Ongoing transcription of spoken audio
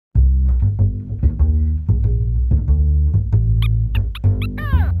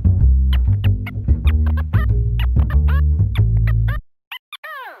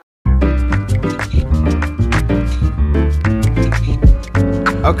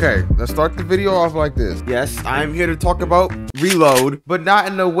Okay, let's start the video off like this. Yes, I'm here to talk about Reload, but not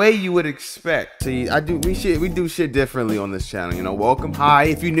in the way you would expect. See, we do shit differently on this channel, you know. Welcome, hi,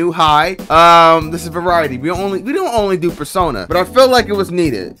 if you new, hi. This is variety. We don't only do Persona, but I felt like it was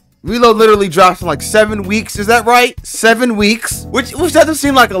needed. Reload literally drops in like 7 weeks, is that right? 7 weeks, which doesn't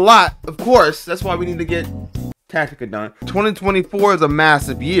seem like a lot, of course. That's why we need to get Tactica done. 2024 is a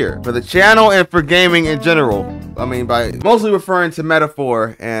massive year for the channel and for gaming in general. I mean, by mostly referring to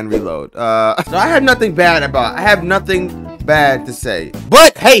Metaphor and Reload. So I have nothing bad to say.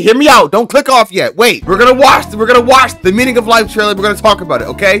 But hey, hear me out. Don't click off yet. Wait, we're gonna watch the Meaning of Life trailer. We're gonna talk about it,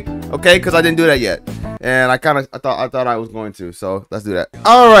 okay? Okay, because I didn't do that yet. And I thought I was going to, so let's do that.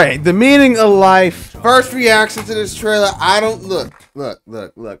 All right, the Meaning of Life. First reaction to this trailer. I don't look.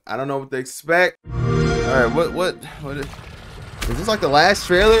 I don't know what to expect. All right, what is this, like the last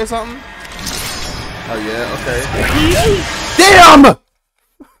trailer or something? Oh yeah, okay.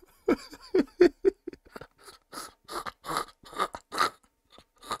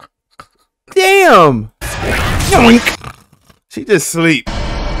 Damn! Yoink! She just sleep.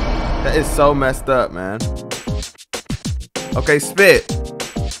 That is so messed up, man. Okay, spit.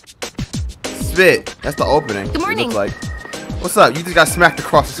 That's the opening. Good morning. Like, what's up? You just got smacked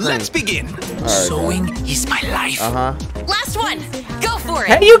across the screen. Let's begin. Right, sewing is my life. Last one. Go for it.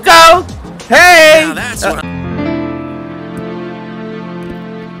 Here you go. Hey. Now that's what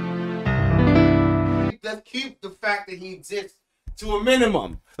Let's keep the fact that he exists to a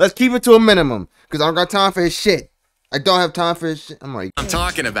minimum. Let's keep it to a minimum, because I don't got time for his shit. I don't have time for his shit. I'm like, I'm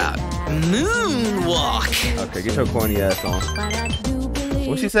talking about. Moonwalk. Okay, get your corny ass on.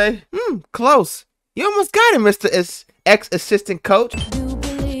 What'd she say? Close. You almost got it, Mr. Ex-assistant coach.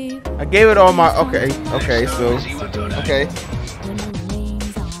 I gave it all my. Okay, so. Okay.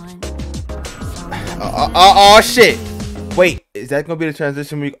 Oh shit. Wait, is that gonna be the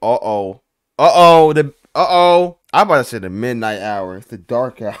transition week? I'm about to say the midnight hour. It's the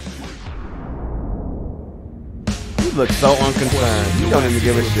dark hour. You look so unconcerned. You don't even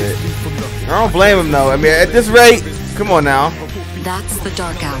give a shit. I don't blame him though. I mean, at this rate, come on now. That's the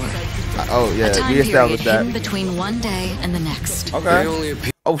dark hour. Oh yeah, we established that. Hidden between one day and the next. Okay.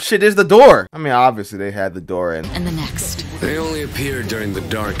 Oh shit, there's the door. I mean, obviously they had the door in. And the next. They only appear during the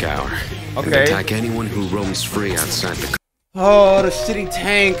dark hour. Okay. And attack anyone who roams free outside the Oh, the shitty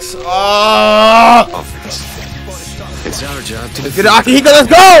tanks. Oh! office. It's our job to Get Akihiko, let's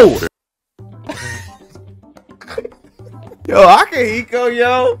go! Yo, Akihiko,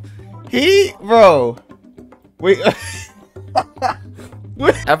 yo. Bro. Wait.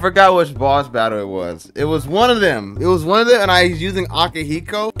 I forgot which boss battle it was. It was one of them. And I was using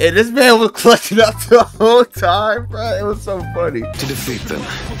Akihiko. And this man was clutching up the whole time, bro. It was so funny. to defeat them.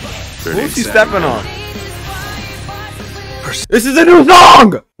 Who's she stepping on? This is a new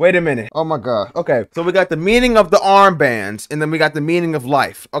song! Wait a minute. Oh my god. Okay, so we got the meaning of the armbands, and then we got the meaning of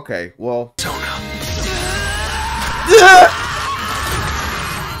life. Okay, well.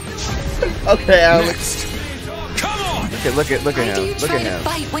 Okay, Alex. Come on. Look at him. Look at him. To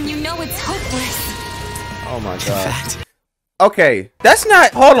fight when you know it's hopeless. Oh my god. Okay, that's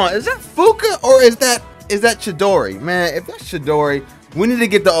not. Hold on. Is that Fuka or is that Chidori? Man, if that's Chidori, we need to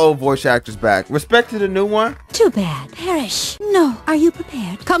get the old voice actors back. Respect to the new one. Too bad. Perish. No. Are you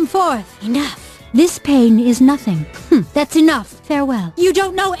prepared? Come forth. Enough. This pain is nothing. That's enough. Farewell. You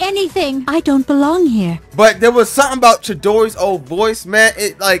don't know anything. I don't belong here. But there was something about Chidori's old voice, man.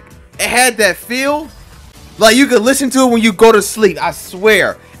 It had that feel. Like you could listen to it when you go to sleep. I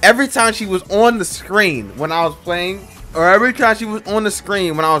swear. Every time she was on the screen when I was playing, or every time she was on the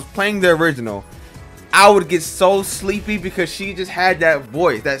screen when I was playing the original, I would get so sleepy because she just had that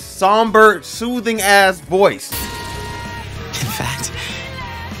voice, that somber, soothing ass voice. In fact,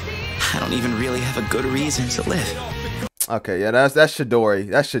 I don't even really have a good reason to live. Okay, yeah, that's Chidori.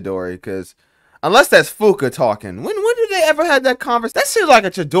 That's Chidori, because unless that's Fuka talking. When did they ever have that conversation? That seems like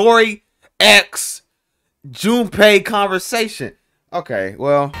a Chidori X Junpei conversation. Okay,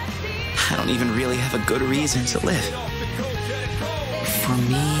 well. I don't even really have a good reason to live. For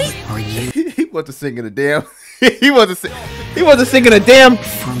me or you. He wasn't singing a damn. He wasn't singing a damn.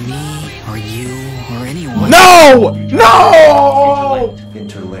 For me or you or anyone. No! No!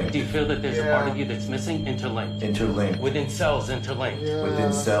 Interlinked. Do you feel that there's a part of you that's missing? Interlinked. Interlinked. Within cells, interlinked.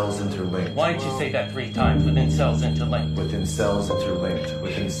 Within cells interlinked. Why don't you say that 3 times? Within cells, interlinked. Within cells interlinked.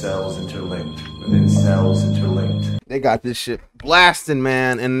 Within cells interlinked. Within cells interlinked. They got this shit blasting,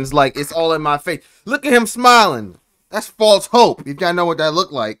 man, and it's like it's all in my face. Look at him smiling. That's false hope. If y'all know what that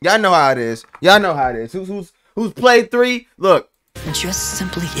looked like, y'all know how it is. Y'all know how it is. Who's played 3? Look, Just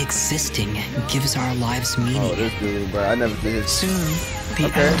simply existing gives our lives meaning. Oh, this dude, bro. I never did. Soon,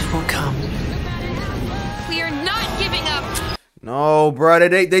 the end will come. We are not giving up. No, bro.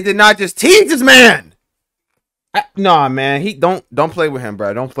 They did not just tease this man. Nah, man. He don't play with him,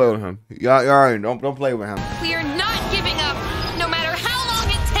 bro. Don't play with him. Y'all alright. Don't play with him. We are not giving up, no matter how long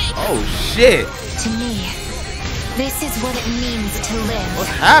it takes. Oh shit. To me, this is what it means to live. What's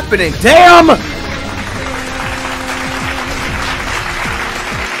happening? Damn.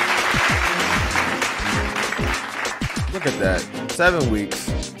 Look at that. 7 weeks.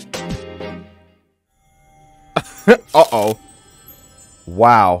 Uh-oh.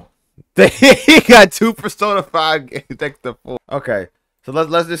 Wow. He got 2 Persona 5 games next to 4. Okay. So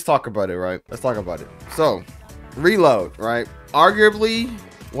let's just talk about it, right? Let's talk about it. So, Reload, right? Arguably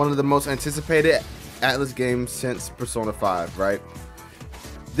one of the most anticipated Atlas games since Persona 5, right?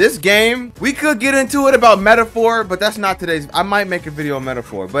 This game, we could get into it about Metaphor, but that's not today's. I might make a video on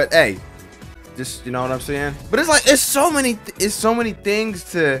Metaphor, but hey, just, you know what I'm saying? But it's like, it's so many things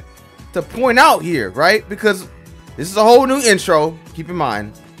to point out here, right? Because this is a whole new intro, keep in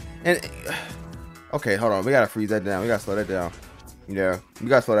mind. And okay, hold on, we gotta freeze that down. We gotta slow that down. Yeah, we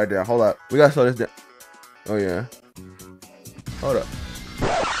gotta slow that down. Hold up, we gotta slow this down. Oh yeah, hold up.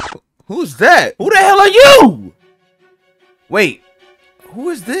 Who's that? Who the hell are you? Wait, who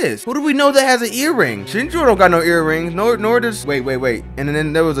is this? Who do we know that has an earring? Shinjo don't got no earrings. Nor does. Wait. And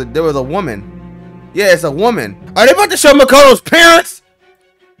then there was a woman. Yeah, it's a woman. Are they about to show Makoto's parents?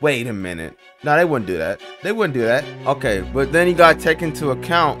 Wait a minute. No, they wouldn't do that. They wouldn't do that. Okay, but then you got to take into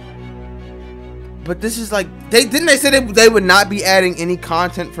account. But this is like, they say they would not be adding any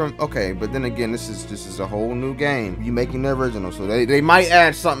content from. Okay, but then again, this is a whole new game. You making the original, so they might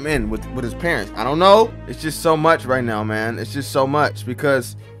add something in with his parents. I don't know. It's just so much right now, man. It's just so much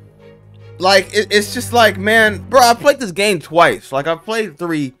because, like, it's just like, man, bro, I played this game twice. Like, I played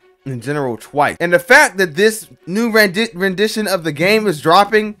 3 in general twice, and the fact that this new rendition of the game is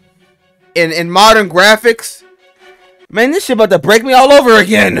dropping in modern graphics. Man, this shit about to break me all over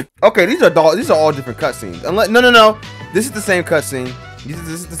again. Okay, these are all different cutscenes. Unless no, this is the same cutscene. This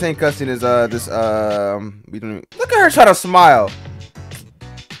is the same cutscene as We don't even, look at her try to smile.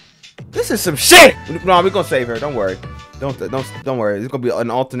 This is some shit. No, we're gonna save her. Don't worry. Don't worry. It's gonna be an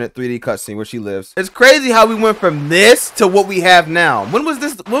alternate 3D cutscene where she lives. It's crazy how we went from this to what we have now. When was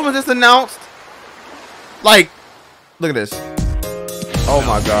this announced? Like, look at this. Oh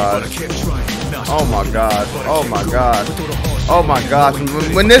my god. Oh my god. Oh my god. Oh my god.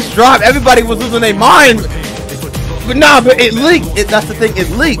 When this dropped, everybody was losing their mind. But nah, but it leaked. That's the thing, it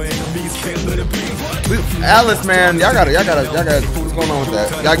leaked. Alice, man, y'all gotta what's going on with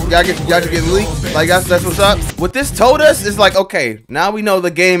that? Y'all get leaked? Like that's what's up? What this told us is like, okay, now we know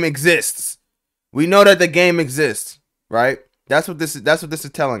the game exists. We know that the game exists, right? That's what this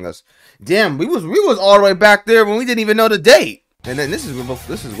is telling us. Damn, we was all the way back there when we didn't even know the date. And then this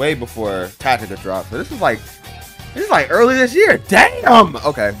is way before Tactica dropped. So this is like early this year. Damn.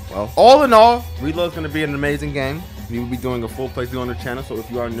 Okay. Well, all in all, Reload's gonna be an amazing game. We will be doing a full playthrough on the channel. So if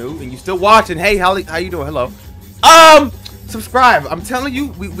you are new and you still watching, hey, how you doing? Hello. Subscribe. I'm telling you,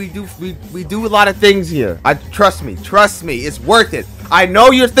 we do a lot of things here. Trust me, it's worth it. I know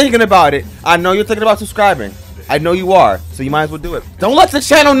you're thinking about it. I know you're thinking about subscribing. I know you are. So you might as well do it. Don't let the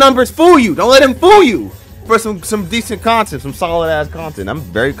channel numbers fool you. Don't let them fool you. For some decent content, some solid ass content. I'm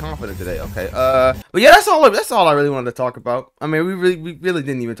very confident today. Okay. But yeah, that's all I really wanted to talk about. I mean, we really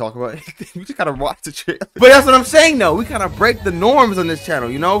didn't even talk about anything. We just kind of watched the trailer. But that's what I'm saying though. We kind of break the norms on this channel,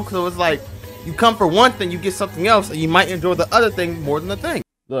 you know? So it's like you come for one thing, you get something else, and you might enjoy the other thing more than the thing.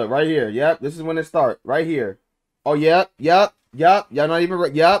 Look right here. Yep, this is when it starts. Right here. Oh yep. Y'all not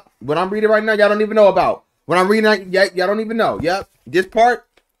even yep. What I'm reading right now, y'all don't even know about. What I'm reading, y'all don't even know. Yep. This part,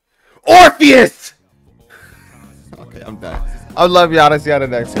 Orpheus. Okay, I'm done. I love y'all. I'll see y'all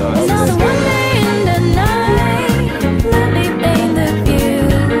in the next one.